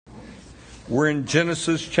We're in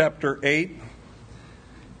Genesis chapter 8.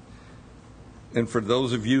 And for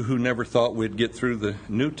those of you who never thought we'd get through the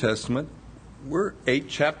New Testament, we're 8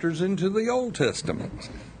 chapters into the Old Testament.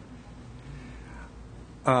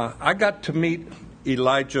 I got to meet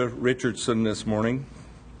Elijah Richardson this morning.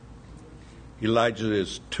 Elijah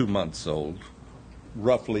is 2 months old,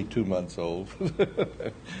 roughly 2 months old.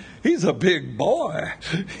 He's a big boy.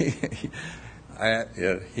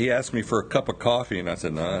 He asked me for a cup of coffee, and I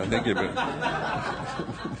said, "No, I think you better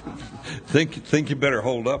think you better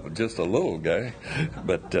hold up just a little, guy."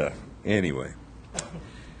 But anyway,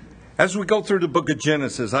 as we go through the book of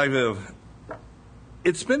Genesis,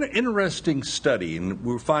 it's been an interesting study, and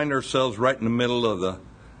we find ourselves right in the middle of the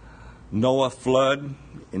Noah flood.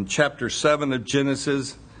 In chapter 7 of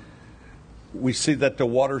Genesis, we see that the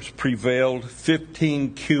waters prevailed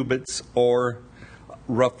 15 cubits, or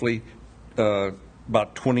roughly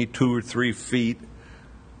about 22 or 3 feet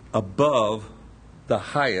above the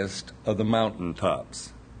highest of the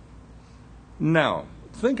mountaintops. Now,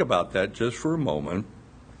 think about that just for a moment.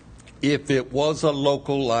 If it was a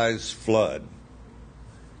localized flood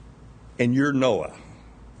and you're Noah,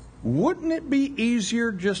 wouldn't it be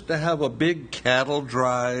easier just to have a big cattle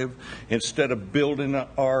drive instead of building an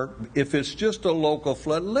ark? If it's just a local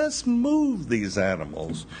flood, let's move these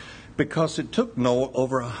animals. Because it took Noah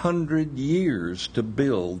over 100 years to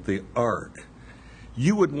build the ark.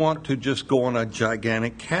 You would want to just go on a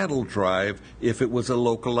gigantic cattle drive if it was a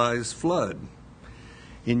localized flood.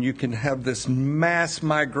 And you can have this mass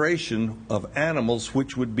migration of animals,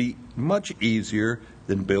 which would be much easier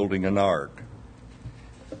than building an ark.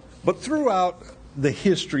 But throughout the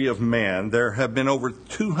history of man, there have been over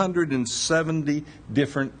 270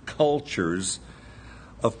 different cultures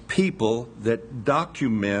of people that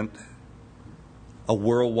document a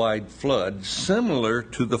worldwide flood similar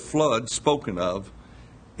to the flood spoken of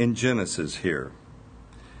in Genesis here.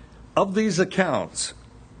 Of these accounts,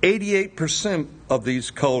 88% of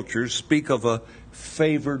these cultures speak of a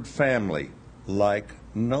favored family like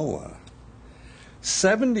Noah.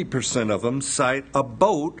 70% of them cite a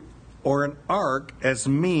boat or an ark as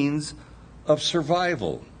means of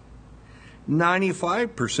survival.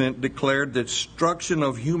 95% declared the destruction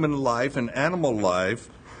of human life and animal life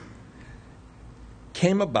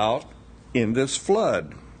came about in this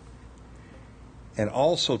flood. And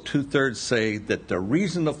also 2/3 say that the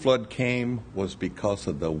reason the flood came was because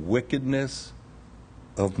of the wickedness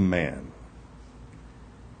of man.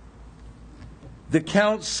 The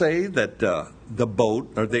accounts say that the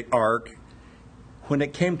boat or the ark, when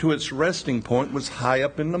it came to its resting point, was high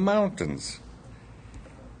up in the mountains.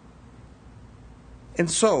 And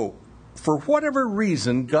so, for whatever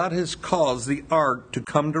reason, God has caused the ark to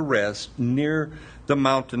come to rest near the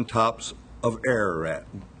mountaintops of Ararat.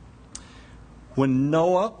 When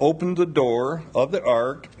Noah opened the door of the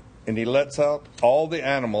ark and he lets out all the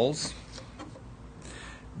animals,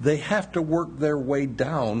 they have to work their way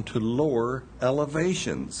down to lower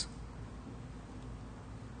elevations.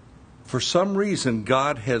 For some reason,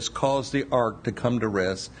 God has caused the ark to come to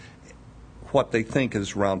rest what they think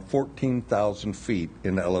is around 14,000 feet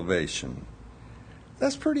in elevation.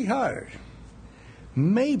 That's pretty high.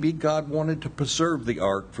 Maybe God wanted to preserve the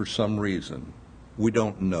ark for some reason. We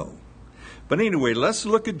don't know. But anyway, let's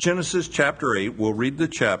look at Genesis chapter 8. We'll read the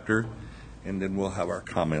chapter, and then we'll have our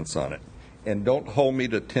comments on it. And don't hold me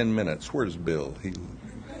to 10 minutes. Where's Bill?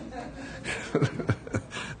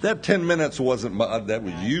 That 10 minutes wasn't that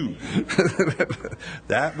was you.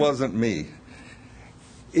 That wasn't me.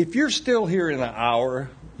 If you're still here in an hour,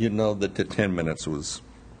 you know that the 10 minutes was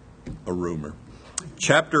a rumor.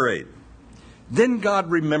 Chapter 8. Then God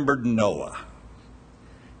remembered Noah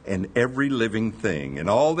and every living thing and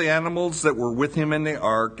all the animals that were with him in the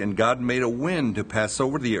ark, and God made a wind to pass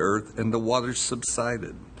over the earth, and the waters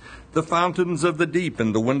subsided. The fountains of the deep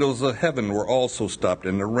and the windows of heaven were also stopped,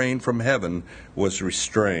 and the rain from heaven was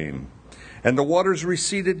restrained. And the waters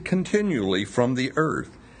receded continually from the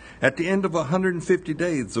earth. At the end of 150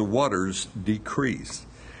 days, the waters decreased.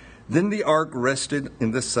 Then the ark rested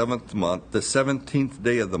in the 7th month, the 17th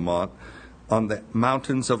day of the month, on the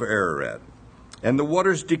mountains of Ararat. And the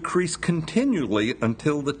waters decreased continually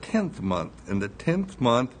until the 10th month. In the 10th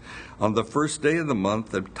month, on the 1st day of the month,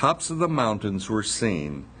 the tops of the mountains were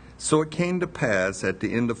seen. So it came to pass at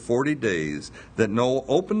the end of 40 days that Noah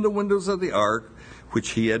opened the windows of the ark which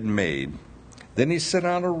he had made. Then he sent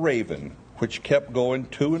out a raven, which kept going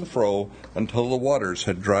to and fro until the waters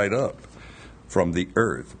had dried up from the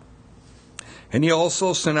earth. And he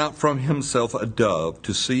also sent out from himself a dove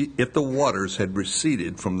to see if the waters had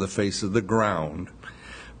receded from the face of the ground.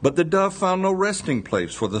 But the dove found no resting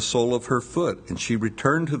place for the sole of her foot, and she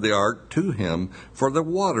returned to the ark to him, for the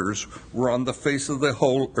waters were on the face of the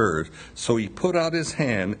whole earth. So he put out his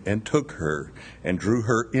hand and took her, and drew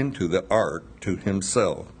her into the ark to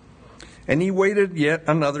himself. And he waited yet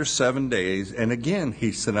another 7 days, and again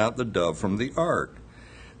he sent out the dove from the ark.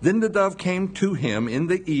 Then the dove came to him in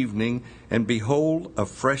the evening, and behold, a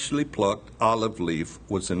freshly plucked olive leaf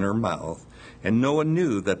was in her mouth. And Noah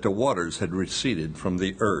knew that the waters had receded from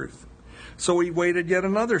the earth. So he waited yet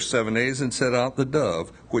another 7 days and sent out the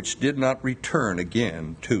dove, which did not return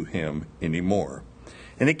again to him any more.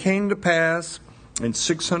 And it came to pass in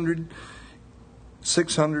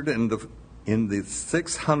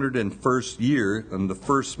 601st year, in the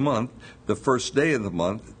first month, the first day of the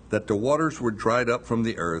month, that the waters were dried up from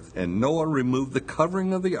the earth, and Noah removed the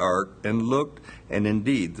covering of the ark and looked, and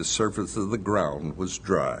indeed the surface of the ground was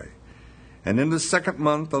dry. And in the second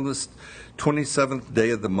month, on the 27th day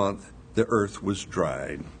of the month, the earth was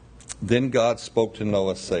dried. Then God spoke to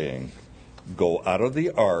Noah, saying, Go out of the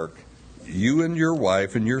ark, you and your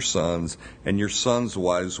wife and your sons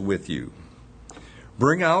wives with you.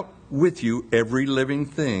 Bring out with you every living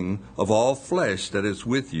thing of all flesh that is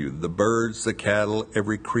with you, the birds, the cattle,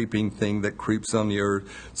 every creeping thing that creeps on the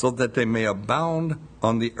earth, so that they may abound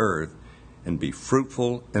on the earth and be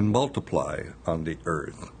fruitful and multiply on the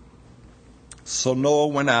earth. So Noah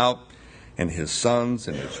went out, and his sons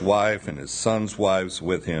and his wife and his sons' wives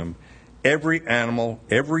with him. Every animal,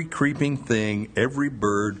 every creeping thing, every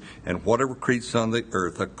bird, and whatever creeps on the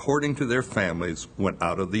earth, according to their families, went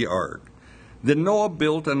out of the ark. Then Noah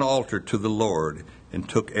built an altar to the Lord, and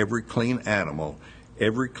took every clean animal,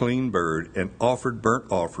 every clean bird, and offered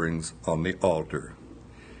burnt offerings on the altar.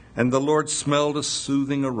 And the Lord smelled a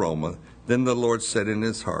soothing aroma. Then the Lord said in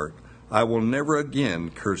his heart, I will never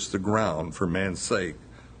again curse the ground for man's sake,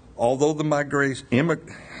 although the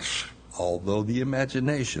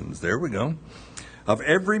imaginations, of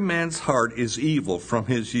every man's heart is evil from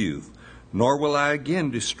his youth, nor will I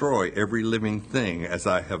again destroy every living thing as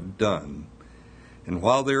I have done. And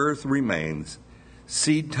while the earth remains,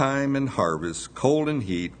 seed time and harvest, cold and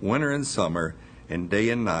heat, winter and summer, and day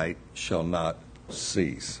and night shall not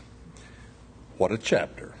cease. What a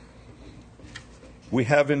chapter. We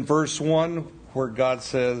have in verse 1 where God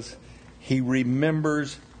says he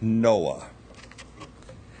remembers Noah.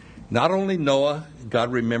 Not only Noah,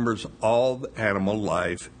 God remembers all the animal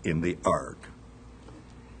life in the ark.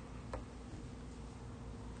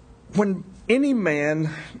 When any man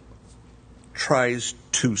tries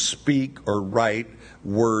to speak or write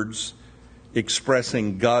words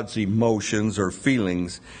expressing God's emotions or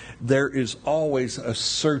feelings, there is always a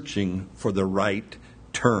searching for the right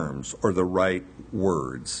terms or the right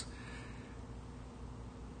words.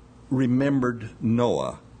 Remembered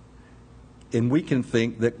Noah. And we can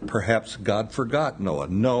think that perhaps God forgot Noah.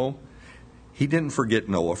 No, he didn't forget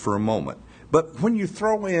Noah for a moment. But when you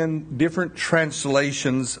throw in different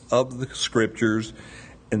translations of the scriptures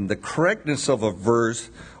and the correctness of a verse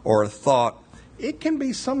or a thought, it can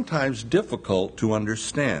be sometimes difficult to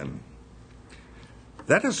understand.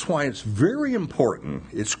 That is why it's very important,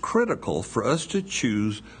 it's critical for us to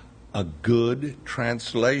choose a good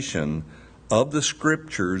translation of the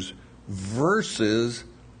scriptures versus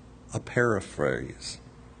a paraphrase.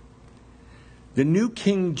 The New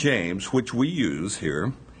King James, which we use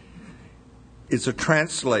here, is a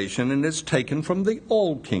translation, and it's taken from the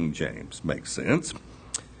Old King James. Makes sense?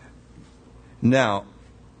 Now,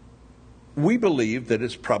 we believe that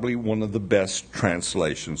it's probably one of the best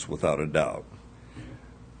translations, without a doubt.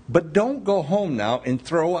 But don't go home now and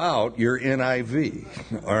throw out your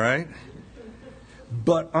NIV, all right?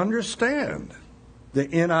 But understand, the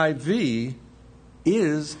NIV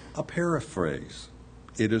is a paraphrase.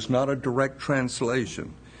 It is not a direct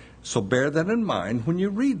translation. So bear that in mind when you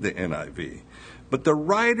read the NIV. But the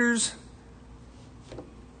writers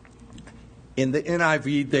in the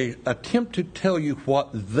NIV, they attempt to tell you what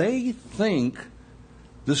they think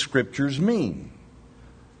the scriptures mean.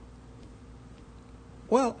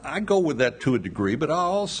 Well, I go with that to a degree, but I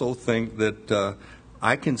also think that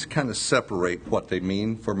I can kind of separate what they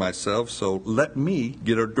mean for myself, so let me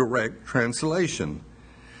get a direct translation.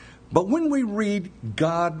 But when we read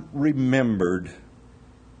God remembered,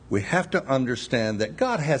 we have to understand that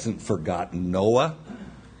God hasn't forgotten Noah,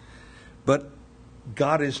 but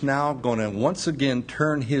God is now going to once again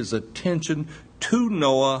turn his attention to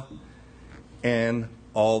Noah and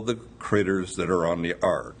all the critters that are on the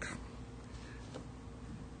ark.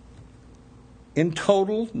 In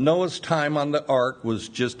total, Noah's time on the ark was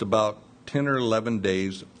just about 10 or 11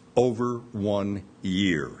 days over 1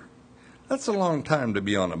 year. That's a long time to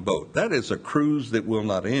be on a boat. That is a cruise that will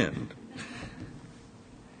not end.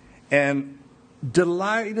 And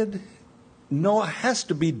Noah has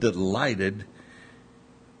to be delighted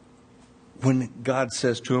when God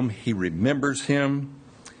says to him, he remembers him,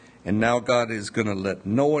 and now God is going to let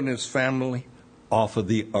Noah and his family off of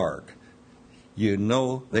the ark. You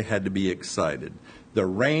know they had to be excited. The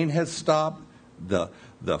rain has stopped. The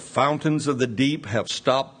fountains of the deep have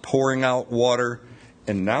stopped pouring out water.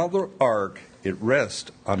 And now the ark, it rests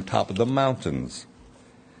on top of the mountains.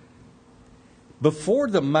 Before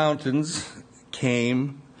the mountains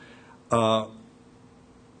came, before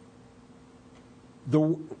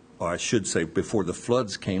the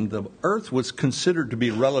floods came, the earth was considered to be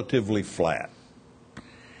relatively flat.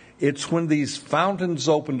 It's when these fountains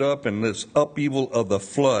opened up and this upheaval of the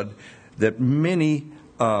flood that many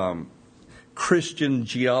Christian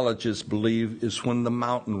geologists believe is when the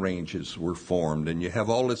mountain ranges were formed, and you have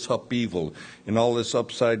all this upheaval and all this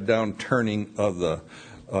upside down turning of the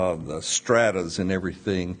stratas and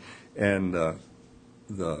everything, and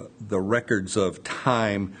the records of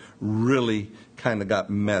time really kind of got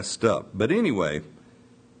messed up. But anyway,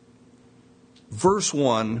 verse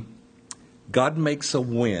 1, God makes a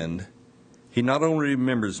wind. He not only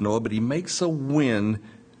remembers Noah, but he makes a wind,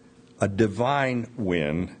 a divine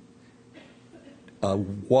wind, a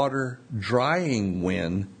water drying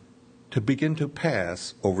wind, to begin to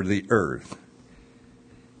pass over the earth.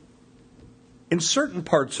 In certain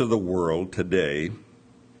parts of the world today,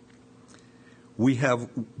 we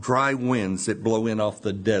have dry winds that blow in off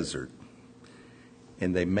the desert,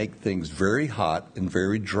 and they make things very hot and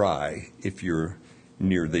very dry if you're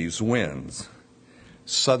near these winds.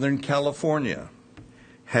 Southern California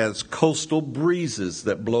has coastal breezes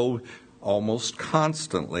that blow almost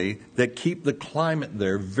constantly that keep the climate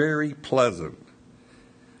there very pleasant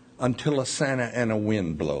until a Santa Ana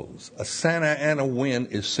wind blows. A Santa Ana wind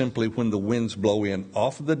is simply when the winds blow in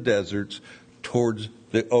off of the deserts towards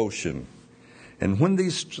the ocean. And when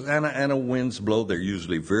these Santa Ana winds blow, they're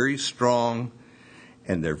usually very strong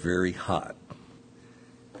and they're very hot.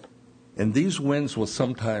 And these winds will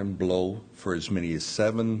sometimes blow for as many as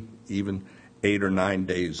 7, even 8 or 9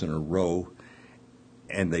 days in a row.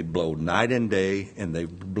 And they blow night and day, and they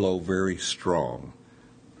blow very strong.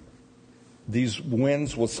 These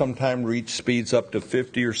winds will sometimes reach speeds up to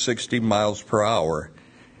 50 or 60 miles per hour.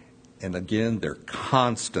 And again, they're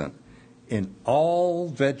constant. And all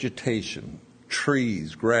vegetation,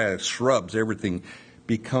 trees, grass, shrubs, everything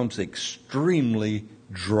becomes extremely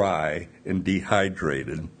dry and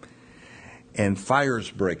dehydrated. And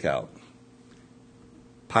fires break out.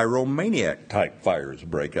 Pyromaniac type fires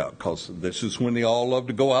break out, because this is when they all love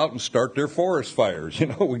to go out and start their forest fires. You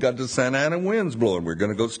know, we got the Santa Ana winds blowing, we're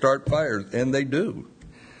going to go start fires, and they do.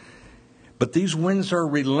 But these winds are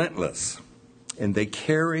relentless, and they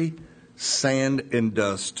carry sand and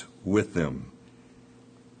dust with them.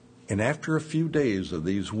 And after a few days of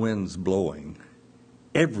these winds blowing,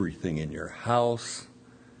 everything in your house,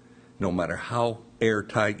 no matter how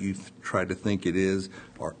airtight you try to think it is,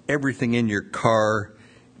 or everything in your car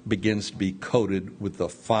begins to be coated with a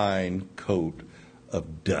fine coat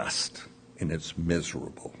of dust, and it's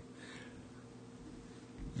miserable.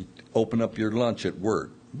 You open up your lunch at work,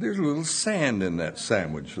 there's a little sand in that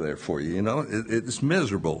sandwich there for you, you know, it's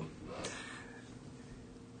miserable.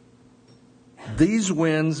 These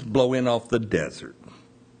winds blow in off the desert.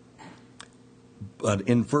 But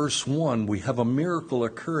in verse 1, we have a miracle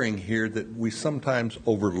occurring here that we sometimes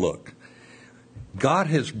overlook. God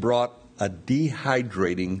has brought a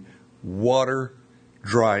dehydrating,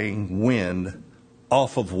 water-drying wind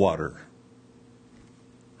off of water.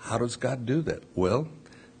 How does God do that? Well,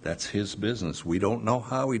 that's his business. We don't know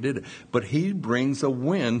how he did it. But he brings a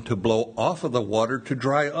wind to blow off of the water to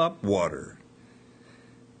dry up water.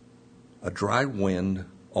 A dry wind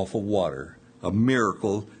off of water, a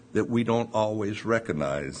miracle that we don't always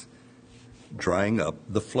recognize, drying up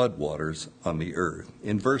the floodwaters on the earth.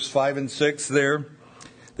 In verse 5 and 6 there,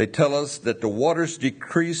 they tell us that the waters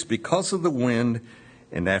decreased because of the wind,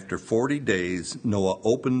 and after 40 days, Noah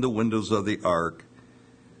opened the windows of the ark,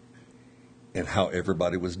 and how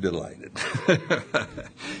everybody was delighted.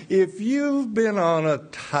 If you've been on a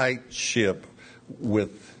tight ship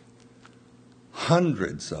with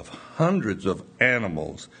hundreds of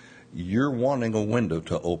animals, you're wanting a window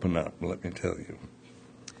to open up, let me tell you.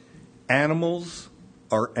 Animals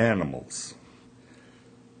are animals.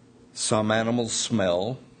 Some animals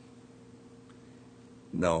smell.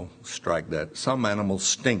 No, strike that. Some animals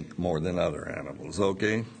stink more than other animals,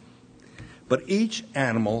 okay? But each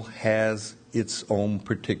animal has its own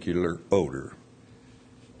particular odor.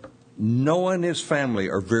 Noah and his family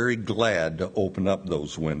are very glad to open up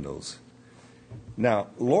those windows. Now,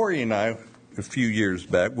 Lori and I, a few years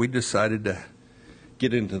back, we decided to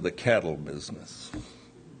get into the cattle business.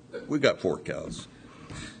 We got 4 cows.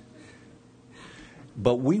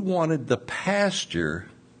 But we wanted the pasture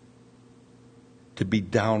to be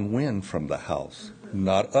downwind from the house,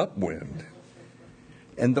 not upwind.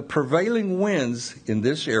 And the prevailing winds in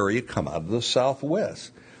this area come out of the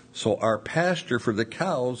southwest. So our pasture for the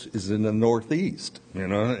cows is in the northeast. You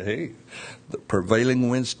know, hey, the prevailing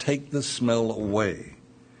winds take the smell away.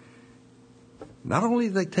 Not only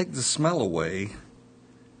do they take the smell away,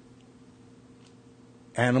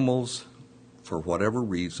 animals, for whatever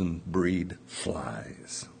reason, breed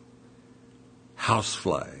flies. House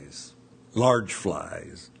flies, large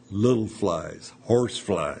flies, little flies, horse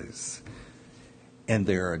flies. And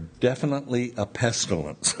they are definitely a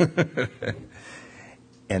pestilence.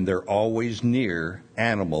 And they're always near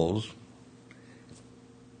animals.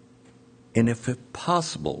 And if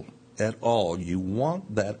possible at all, you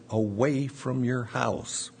want that away from your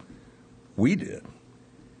house. We did.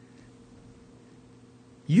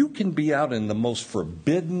 You can be out in the most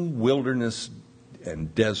forbidden wilderness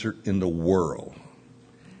and desert in the world.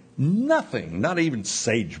 Nothing, not even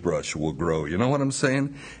sagebrush will grow, you know what I'm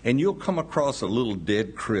saying? And you'll come across a little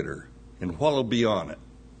dead critter, and what'll be on it?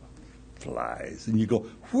 Flies. And you go,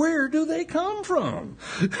 where do they come from?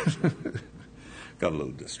 Got a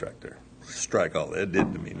little distracted. Strike all that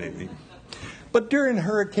did to me, maybe. But during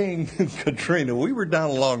Hurricane Katrina, we were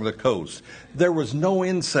down along the coast. There was no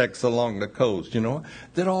insects along the coast, you know.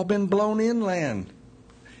 They'd all been blown inland.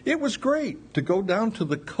 It was great to go down to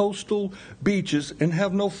the coastal beaches and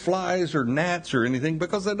have no flies or gnats or anything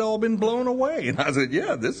because they'd all been blown away. And I said,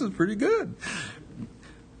 yeah, this is pretty good.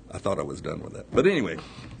 I thought I was done with that. But anyway,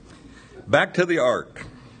 back to the ark.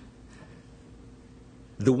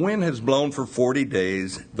 The wind has blown for 40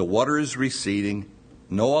 days. The water is receding.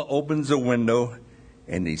 Noah opens a window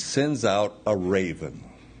and he sends out a raven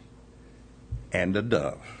and a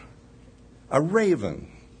dove. A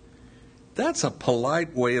raven. That's a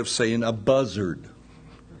polite way of saying a buzzard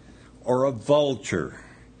or a vulture.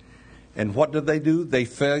 And what do? They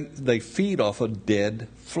feed off of dead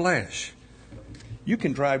flesh. You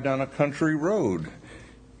can drive down a country road,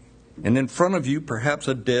 and in front of you, perhaps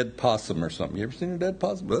a dead possum or something. You ever seen a dead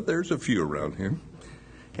possum? Well, there's a few around here.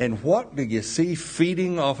 And what do you see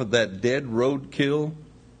feeding off of that dead roadkill?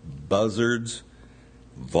 Buzzards,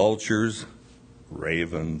 vultures,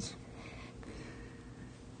 ravens.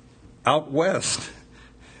 Out west,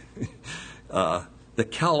 the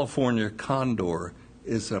California condor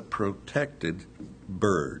is a protected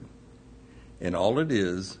bird. And all it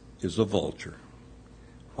is a vulture.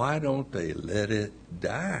 Why don't they let it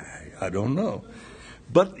die? I don't know.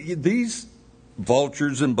 But these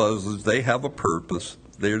vultures and buzzards, they have a purpose.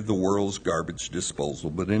 They're the world's garbage disposal.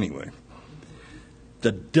 But anyway,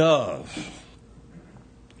 the dove,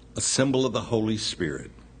 a symbol of the Holy Spirit,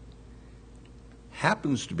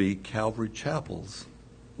 happens to be Calvary Chapel's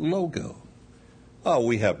logo. Oh,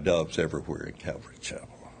 we have doves everywhere in Calvary Chapel.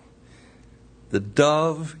 The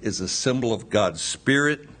dove is a symbol of God's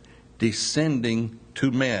Spirit descending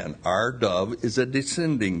to man. Our dove is a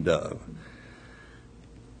descending dove.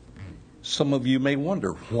 Some of you may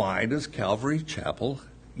wonder, why does Calvary Chapel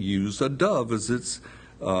use a dove as its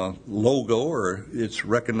logo or its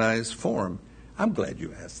recognized form? I'm glad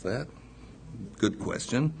you asked that. Good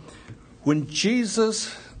question. When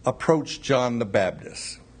Jesus approached John the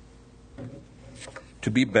Baptist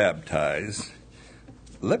to be baptized,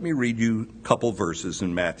 let me read you a couple verses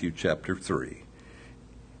in Matthew chapter 3.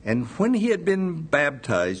 And when he had been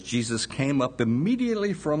baptized, Jesus came up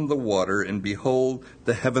immediately from the water, and behold,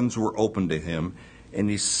 the heavens were opened to him, and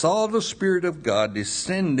he saw the Spirit of God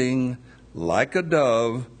descending like a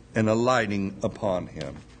dove and alighting upon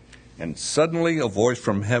him. And suddenly a voice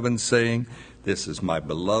from heaven saying, "This is my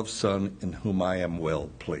beloved Son, in whom I am well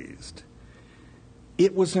pleased."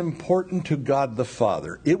 It was important to God the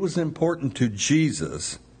Father. It was important to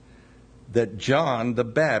Jesus that John the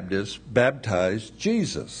Baptist baptized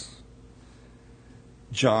Jesus.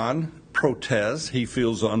 John protests. He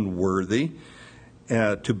feels unworthy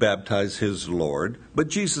to baptize his Lord. But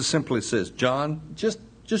Jesus simply says, John, just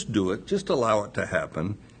do it. Just allow it to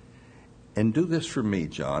happen. And do this for me,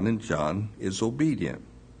 John. And John is obedient.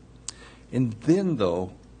 And then,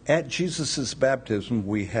 though, at Jesus' baptism,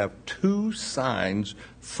 we have two signs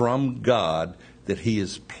from God that he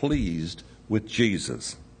is pleased with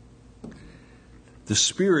Jesus. The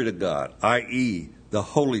Spirit of God, i.e., the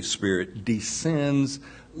Holy Spirit, descends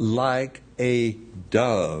like a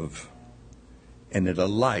dove, and it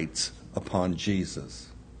alights upon Jesus.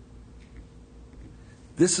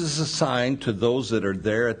 This is a sign to those that are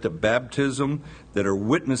there at the baptism, that are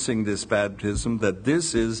witnessing this baptism, that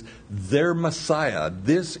this is their Messiah.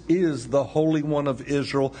 This is the Holy One of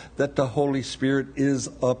Israel that the Holy Spirit is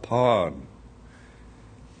upon.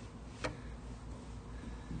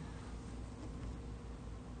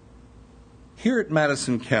 Here at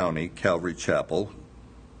Madison County Calvary Chapel,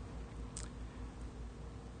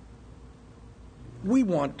 we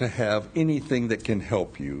want to have anything that can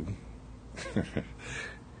help you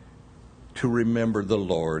to remember the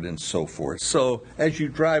Lord and so forth. So as you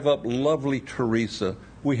drive up lovely Teresa,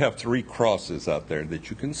 we have 3 crosses out there that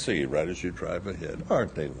you can see right as you drive ahead.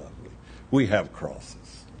 Aren't they lovely? We have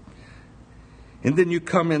crosses. And then you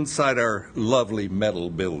come inside our lovely metal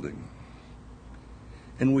building,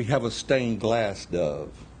 and we have a stained glass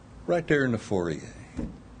dove right there in the foyer.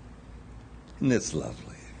 And it's lovely.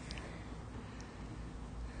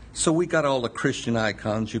 So we got all the Christian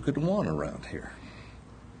icons you could want around here.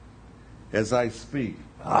 As I speak,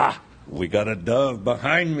 we got a dove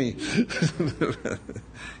behind me.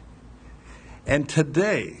 And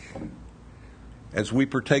today, as we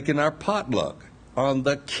partake in our potluck, on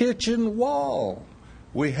the kitchen wall,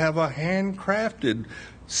 we have a handcrafted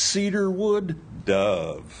cedar wood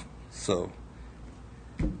dove. So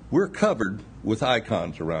we're covered with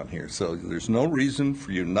icons around here. So there's no reason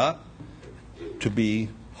for you not to be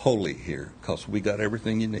holy here, because we got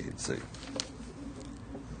everything you need. See,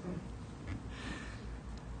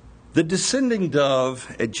 the descending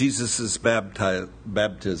dove at Jesus'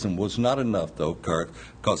 baptism was not enough, though,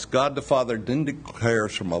 because God the Father then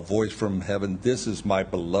declares from a voice from heaven, "This is my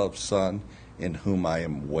beloved Son, in whom I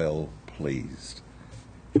am well pleased."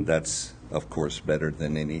 And that's, of course, better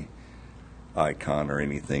than any icon or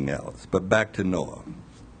anything else. But back to Noah.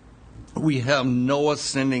 We have Noah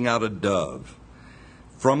sending out a dove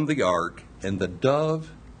from the ark, and the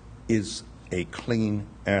dove is a clean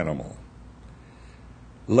animal.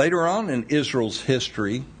 Later on in Israel's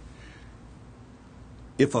history,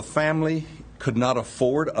 if a family could not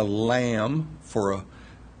afford a lamb for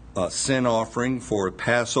a sin offering, for a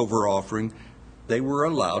Passover offering, they were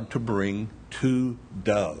allowed to bring 2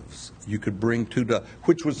 doves. You could bring 2 doves,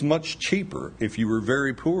 which was much cheaper. If you were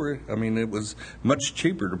very poor, it was much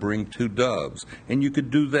cheaper to bring 2 doves, and you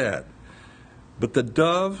could do that. But the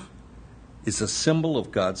dove is a symbol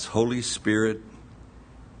of God's Holy Spirit,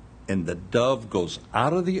 and the dove goes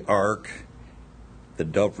out of the ark, the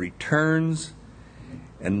dove returns,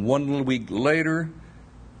 and 1 week later,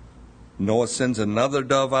 Noah sends another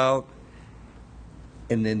dove out,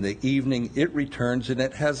 and in the evening it returns, and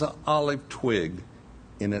it has an olive twig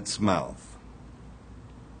in its mouth.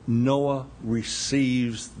 Noah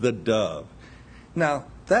receives the dove. Now,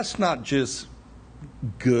 that's not just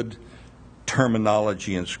good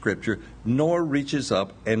terminology in Scripture. Noah reaches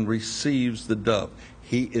up and receives the dove.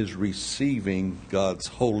 He is receiving God's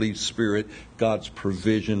Holy Spirit, God's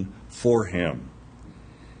provision for him.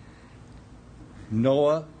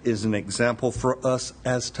 Noah is an example for us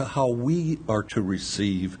as to how we are to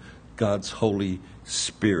receive God's Holy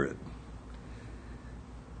Spirit.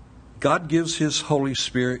 God gives His Holy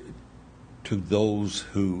Spirit to those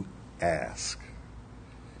who ask.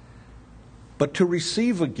 But to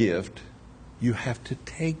receive a gift, you have to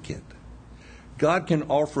take it. God can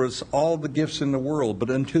offer us all the gifts in the world,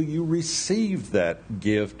 but until you receive that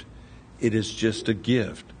gift, it is just a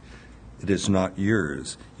gift. It is not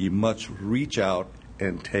yours. You must reach out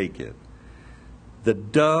and take it. The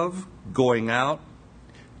dove going out,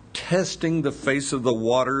 testing the face of the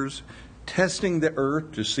waters, testing the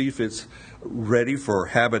earth to see if it's ready for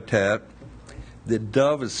habitat. The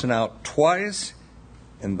dove is sent out twice,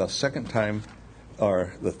 and the second time,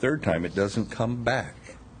 or the third time, it doesn't come back.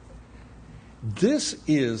 This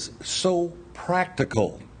is so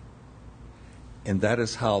practical. And that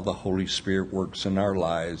is how the Holy Spirit works in our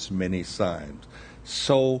lives many times.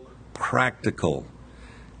 So practical.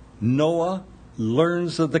 Noah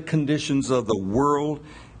learns of the conditions of the world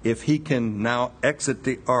if he can now exit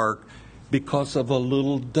the ark because of a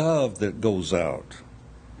little dove that goes out.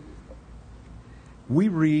 We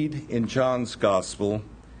read in John's Gospel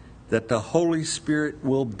that the Holy Spirit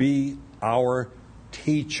will be our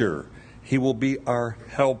teacher. He will be our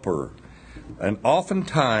helper. And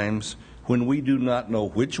oftentimes, when we do not know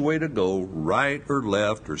which way to go, right or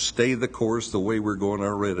left, or stay the course the way we're going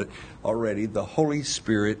already, the Holy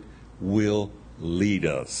Spirit will lead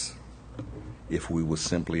us if we will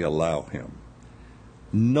simply allow Him.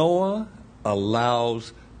 Noah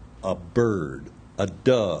allows a bird, a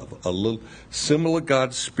dove, a little symbol of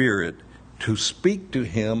God's Spirit, to speak to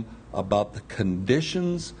him about the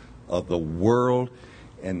conditions of the world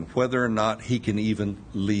and whether or not he can even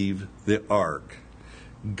leave the ark.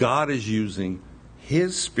 God is using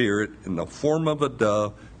His Spirit in the form of a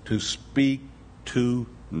dove to speak to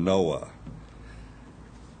Noah.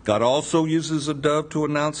 God also uses a dove to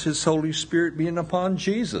announce His Holy Spirit being upon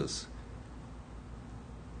Jesus.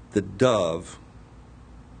 The dove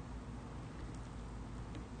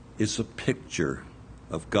is a picture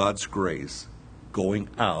of God's grace going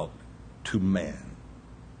out to man.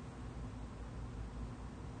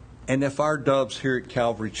 And if our doves here at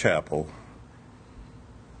Calvary Chapel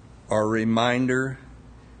are a reminder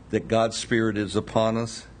that God's Spirit is upon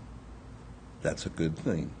us, that's a good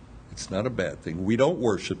thing. It's not a bad thing. We don't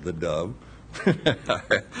worship the dove.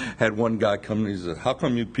 I had one guy come and he said, "How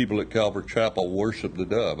come you people at Calvary Chapel worship the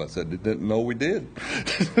dove?" I said, "I didn't know we did."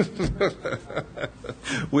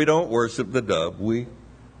 We don't worship the dove. We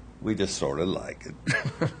just sort of like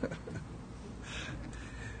it.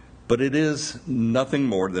 But it is nothing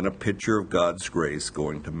more than a picture of God's grace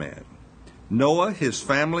going to man. Noah, his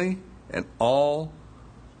family, and all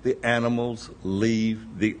the animals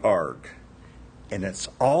leave the ark. And it's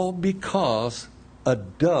all because a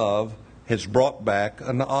dove has brought back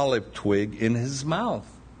an olive twig in his mouth.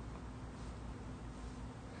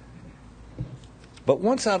 But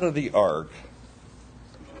once out of the ark,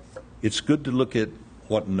 it's good to look at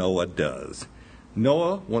what Noah does.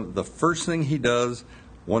 Noah, the first thing he does,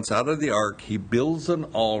 once out of the ark, he builds an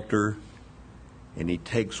altar, and he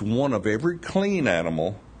takes one of every clean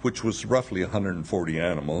animal, which was roughly 140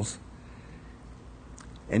 animals,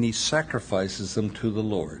 and he sacrifices them to the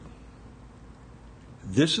Lord.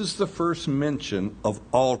 This is the first mention of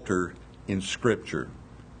altar in Scripture.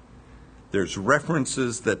 There's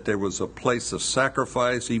references that there was a place of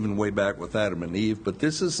sacrifice even way back with Adam and Eve, but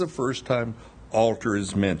this is the first time altar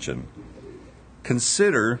is mentioned.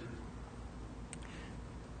 Consider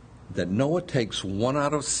that Noah takes 1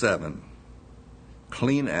 out of 7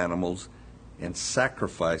 clean animals and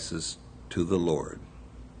sacrifices to the Lord.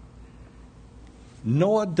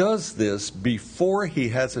 Noah does this before he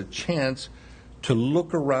has a chance to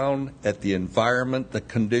look around at the environment, the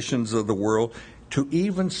conditions of the world, to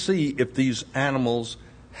even see if these animals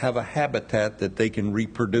have a habitat that they can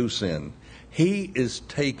reproduce in. He is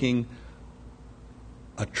taking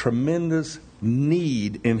a tremendous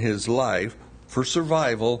need in his life for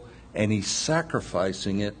survival, and he's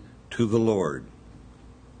sacrificing it to the Lord.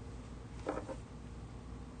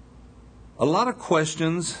 A lot of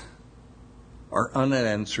questions are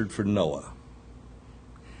unanswered for Noah.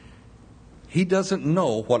 He doesn't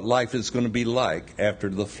know what life is going to be like after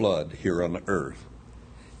the flood here on the earth.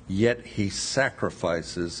 Yet he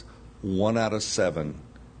sacrifices 1 out of 7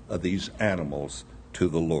 of these animals to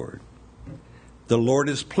the Lord. The Lord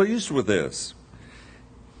is pleased with this.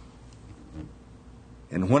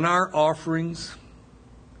 And when our offerings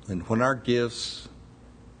and when our gifts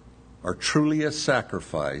are truly a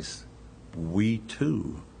sacrifice, we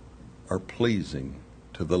too are pleasing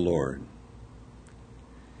to the Lord.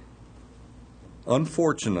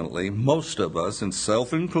 Unfortunately, most of us, and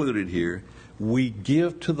self included here, we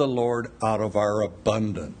give to the Lord out of our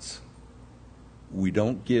abundance. We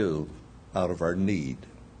don't give out of our need.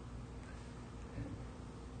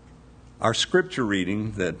 Our scripture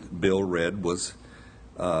reading that Bill read was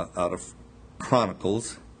out of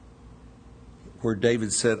Chronicles, where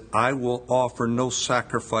David said, "I will offer no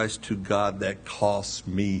sacrifice to God that costs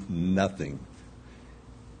me nothing."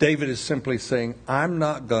 David is simply saying, I'm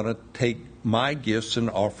not going to take my gifts and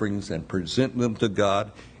offerings and present them to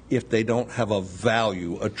God if they don't have a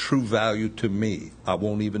value, a true value to me. I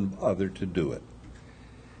won't even bother to do it.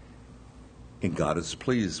 And God is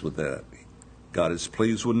pleased with that. God is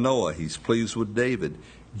pleased with Noah. He's pleased with David.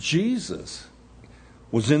 Jesus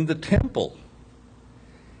was in the temple.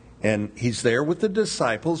 And he's there with the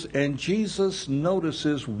disciples, and Jesus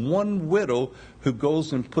notices one widow who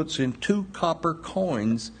goes and puts in 2 copper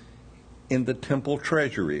coins in the temple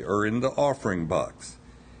treasury or in the offering box.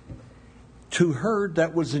 To her,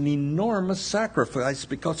 that was an enormous sacrifice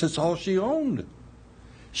because it's all she owned.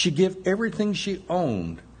 She gave everything she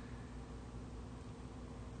owned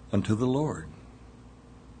unto the Lord.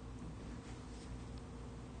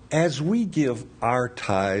 As we give our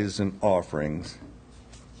tithes and offerings,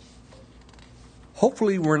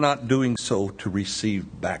 hopefully we're not doing so to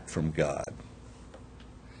receive back from God.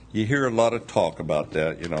 You hear a lot of talk about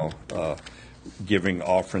that, giving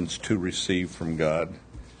offerings to receive from God.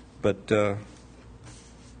 But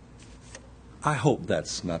I hope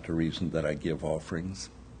that's not the reason that I give offerings.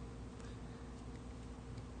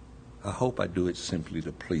 I hope I do it simply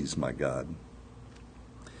to please my God.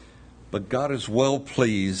 But God is well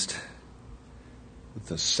pleased with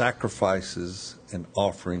the sacrifices and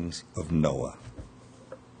offerings of Noah.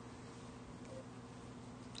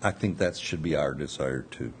 I think that should be our desire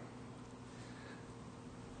too.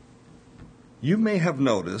 You may have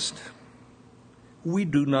noticed we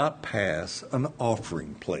do not pass an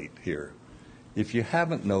offering plate here. If you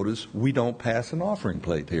haven't noticed, we don't pass an offering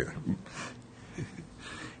plate here.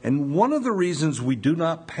 And one of the reasons we do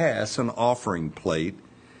not pass an offering plate,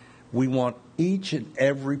 we want each and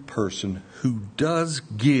every person who does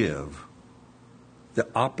give the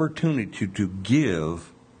opportunity to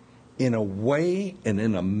give in a way and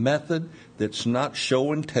in a method that's not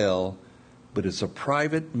show and tell, but it's a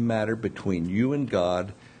private matter between you and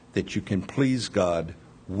God, that you can please God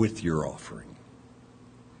with your offering.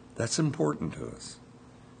 That's important to us.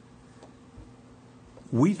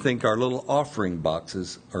 We think our little offering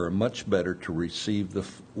boxes are much better to receive the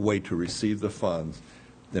way to receive the funds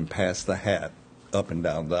than pass the hat up and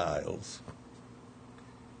down the aisles.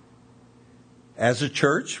 As a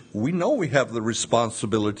church, we know we have the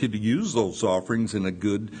responsibility to use those offerings in a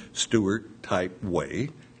good steward type way,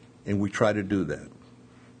 and we try to do that.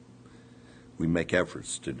 We make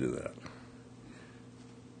efforts to do that.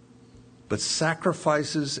 But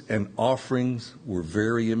sacrifices and offerings were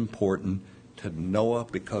very important to Noah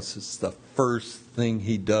because it's the first thing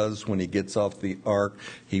he does when he gets off the ark.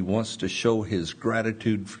 He wants to show his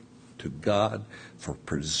gratitude to God for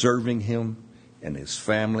preserving him and his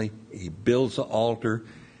family. He builds an altar.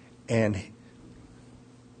 And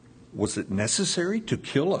was it necessary to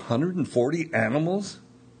kill 140 animals?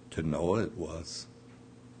 To Noah it was.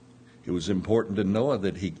 It was important to Noah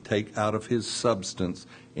that he take out of his substance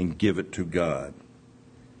and give it to God.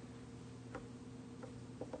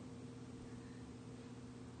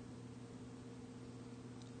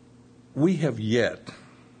 We have yet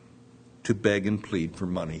to beg and plead for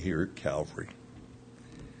money here at Calvary.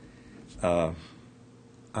 I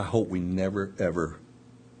hope we never, ever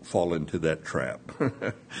fall into that trap.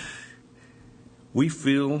 We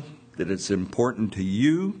feel that it's important to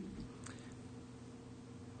you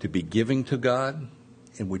to be giving to God,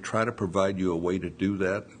 and we try to provide you a way to do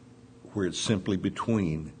that where it's simply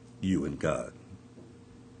between you and God.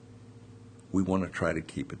 We want to try to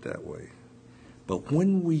keep it that way. But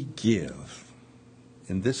when we give,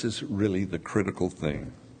 and this is really the critical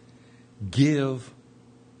thing, give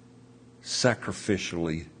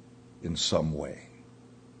sacrificially in some way.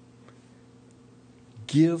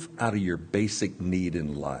 Give out of your basic need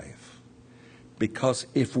in life. Because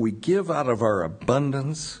if we give out of our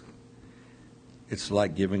abundance, it's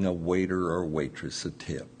like giving a waiter or a waitress a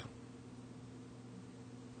tip.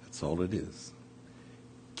 That's all it is.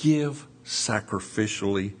 Give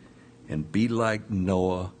sacrificially and be like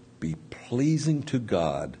Noah. Be pleasing to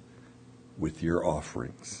God with your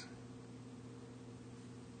offerings.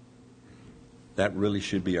 That really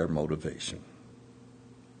should be our motivation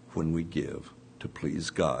when we give, to please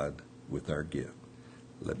God with our gift.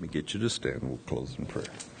 Let me get you to stand. We'll close in prayer.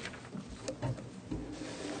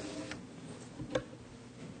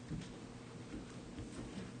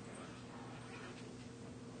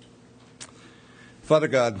 Father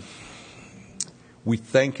God, we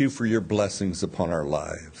thank you for your blessings upon our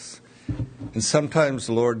lives. And sometimes,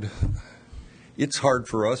 Lord, it's hard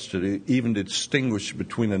for us to even distinguish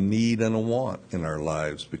between a need and a want in our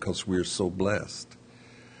lives because we're so blessed.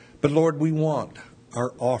 But Lord, we want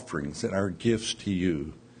our offerings and our gifts to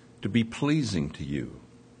you to be pleasing to you.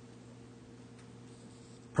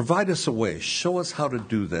 Provide us a way. Show us how to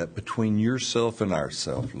do that between yourself and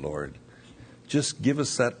ourself, Lord. Just give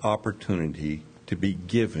us that opportunity to be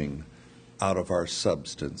giving out of our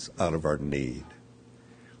substance, out of our need.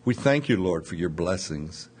 We thank you, Lord, for your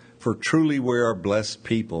blessings, for truly we are blessed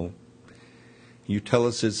people. You tell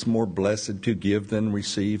us it's more blessed to give than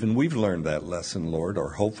receive, and we've learned that lesson, Lord,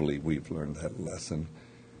 or hopefully we've learned that lesson.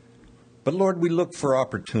 But, Lord, we look for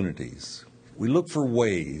opportunities. We look for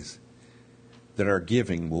ways that our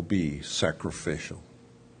giving will be sacrificial.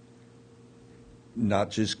 Not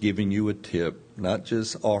just giving you a tip, not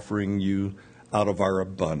just offering you out of our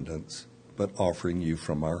abundance, but offering you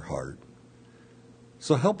from our heart.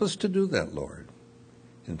 So help us to do that, Lord.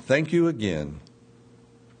 And thank you again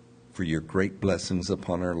for your great blessings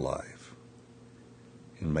upon our life.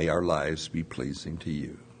 And may our lives be pleasing to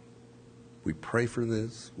you. We pray for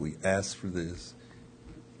this. We ask for this.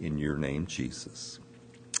 In your name, Jesus.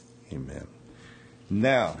 Amen.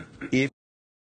 Now, if